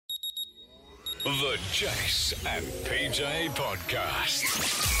The Jace and PJ Podcast.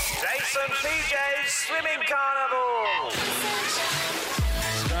 Jason PJ's Swimming Carnival.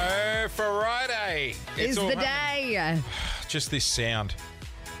 So, Friday. Is the happening. day. Just this sound.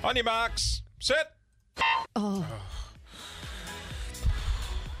 On your marks. Set.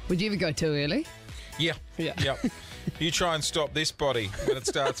 Would you ever go too early? Yeah. Yeah. Yep. You try and stop this body when it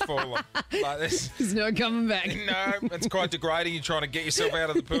starts falling. Like this. There's no coming back. No, it's quite degrading. You're trying to get yourself out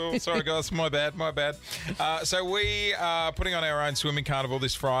of the pool. Sorry, guys. My bad. So we are putting on our own swimming carnival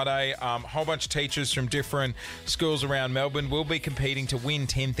this Friday. A whole bunch of teachers from different schools around Melbourne will be competing to win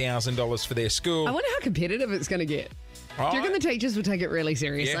 $10,000 for their school. I wonder how competitive it's going to get. Do you reckon the teachers will take it really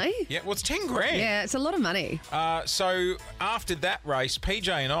seriously? Yeah, well, it's 10 grand. Yeah, it's a lot of money. So after that race, PJ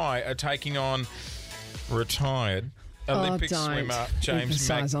and I are taking on retired Olympic swimmer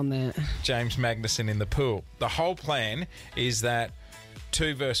James on that. James Magnussen in the pool. The whole plan is that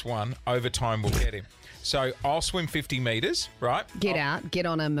 2 versus 1 overtime will get him. So I'll swim 50 metres, right? Get out, get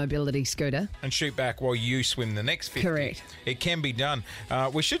on a mobility scooter. And shoot back while you swim the next 50. Correct. It can be done.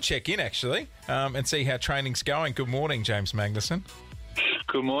 We should check in, actually, and see how training's going. Good morning, James Magnussen.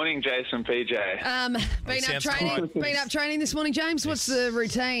 Good morning, Jason PJ. Been up training this morning, James. What's the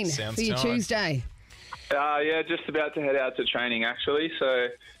routine Sounds for your tired. Tuesday? Yeah, just about to head out to training, actually. So,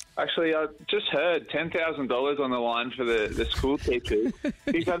 I just heard $10,000 on the line for the school teachers. I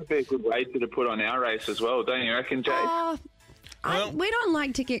think that'd be a good way to put on our race as well, don't you reckon, Jay? We don't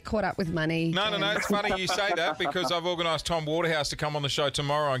like to get caught up with money. No. It's funny you say that because I've organised Tom Waterhouse to come on the show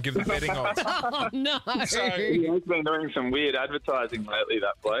tomorrow and give the betting odds. Oh, no. So, He has been doing some weird advertising lately,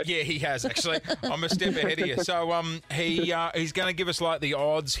 that bloke. yeah, he has, actually. I'm a step ahead of you. So he's going to give us, like, the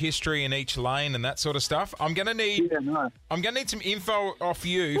odds, history in each lane and that sort of stuff. I'm going to need some info off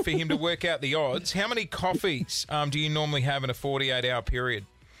you for him to work out the odds. How many coffees do you normally have in a 48-hour period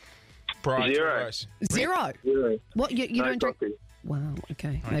prior to Zero. a race? Zero. Yeah. What, you No don't drink? coffee. Wow,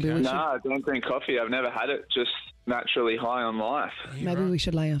 okay. Maybe we should. No, I don't drink coffee. I've never had it. Just naturally high on life. Maybe we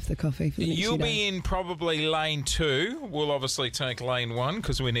should lay off the coffee for the next You'll few be days. in probably lane 2. We'll obviously take lane 1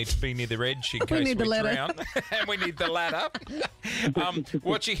 because we need to be near the edge in case need the we ladder. drown. And we need the ladder.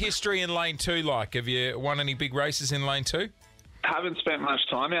 What's your history in lane 2 like? Have you won any big races in lane 2? Haven't spent much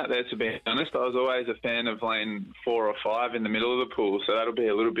time out there, to be honest. I was always a fan of lane 4 or 5 in the middle of the pool, so that'll be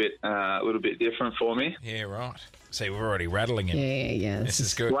a little bit different for me. Yeah, right. See, we're already rattling it. Yeah. This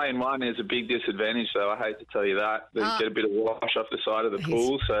is good. Lane 1 is a big disadvantage, though. I hate to tell you that. You get a bit of wash off the side of the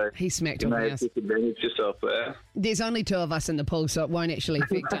pool, so He smacked you on may us. disadvantage yourself there. There's only 2 of us in the pool, so it won't actually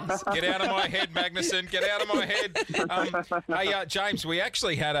affect us. Get out of my head, Magnussen. Get out of my head. Hey, James, we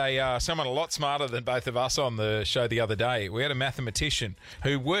actually had someone a lot smarter than both of us on the show the other day. We had a mathematician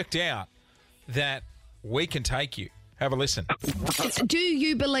who worked out that we can take you. Have a listen. Do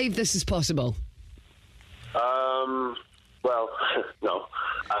you believe this is possible? Well, no.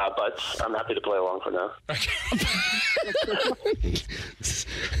 But I'm happy to play along for now.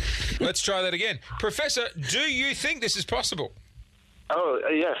 Let's try that again. Professor, do you think this is possible? Oh,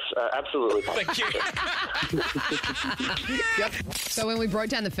 yes, absolutely. Thank you. So when we broke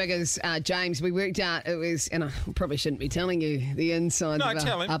down the figures, James, we worked out it was, and I probably shouldn't be telling you the inside No, of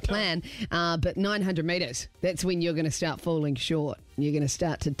tell him, our tell plan, but 900 metres, that's when you're going to start falling short. You're going to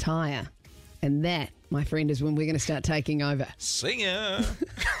start to tire. And that, my friend, is when we're going to start taking over. Singer.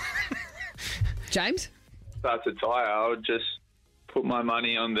 James? Start to tire, I would just put my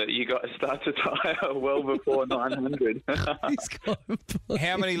money on that you guys start to tire well before 900. He's got a point.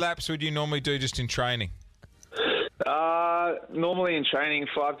 How many laps would you normally do just in training? Normally in training,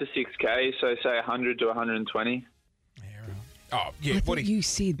 5 to 6K, so say 100 to 120. Oh, yeah. I thought you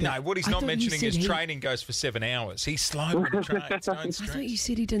said that. No, what he's I not thought you mentioning said is he- training goes for 7 hours. He's slow when he trains. Don't I thought stress. you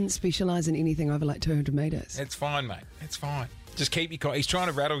said he didn't specialise in anything over like 200 metres. It's fine, mate. It's fine. Just keep your... He's trying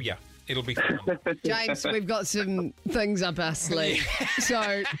to rattle you. It'll be fine. James, we've got some things up our sleeve.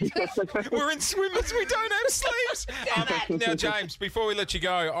 So, We're in swimmers. We don't have sleeves. Now, James, before we let you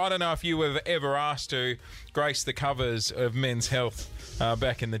go, I don't know if you were ever asked to grace the covers of Men's Health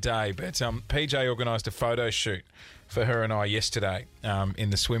back in the day, but PJ organised a photo shoot for her and I yesterday in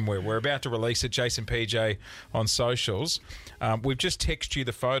the swimwear. We're about to release it, Jason PJ, on socials. We've just texted you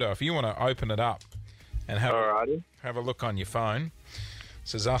the photo. If you want to open it up and Alrighty. have a look on your phone.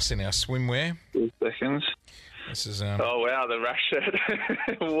 This is us in our swimwear. 2 seconds. This is Oh, wow, the rash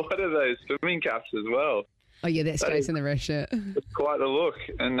shirt. What are those swimming caps as well? oh yeah, that's Jason the rash shirt. It's quite the look.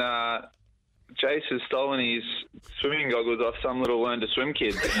 And Jace has stolen his swimming goggles off some little learn-to-swim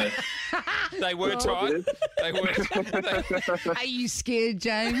kid. They were tight. They were. Are you scared,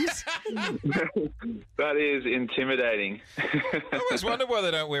 James? That is intimidating. I always wonder why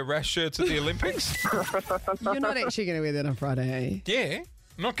they don't wear rash shirts at the Olympics. You're not actually going to wear that on Friday, are you? Yeah,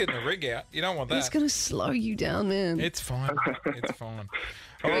 I'm not getting the rig out. You don't want that. It's going to slow you down, man. It's fine. It's fine.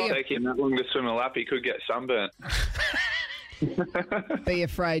 It'll take him that long to swim a lap. He could get sunburnt. Be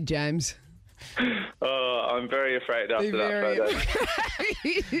afraid, James. Oh, I'm very afraid after that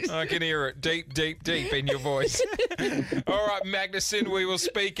photo. I can hear it deep, deep, deep in your voice. All right, Magnuson, we will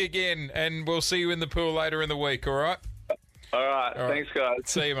speak again, and we'll see you in the pool later in the week, all right? All right, thanks, guys.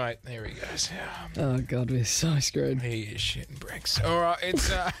 See you, mate. There he goes. Oh, God, we're so screwed. He is shitting bricks. All right,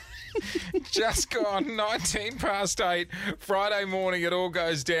 it's just gone 19 past 8. Friday morning, it all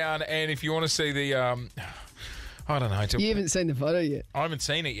goes down, and if you want to see the... I don't know. You haven't seen the photo yet. I haven't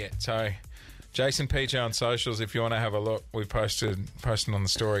seen it yet, so... Jason PJ on socials, if you want to have a look, we've posted on the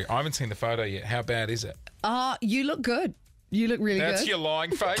story. I haven't seen the photo yet. How bad is it? You look good. You look really good. That's your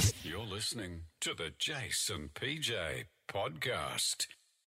lying face. You're listening to the Jason PJ podcast.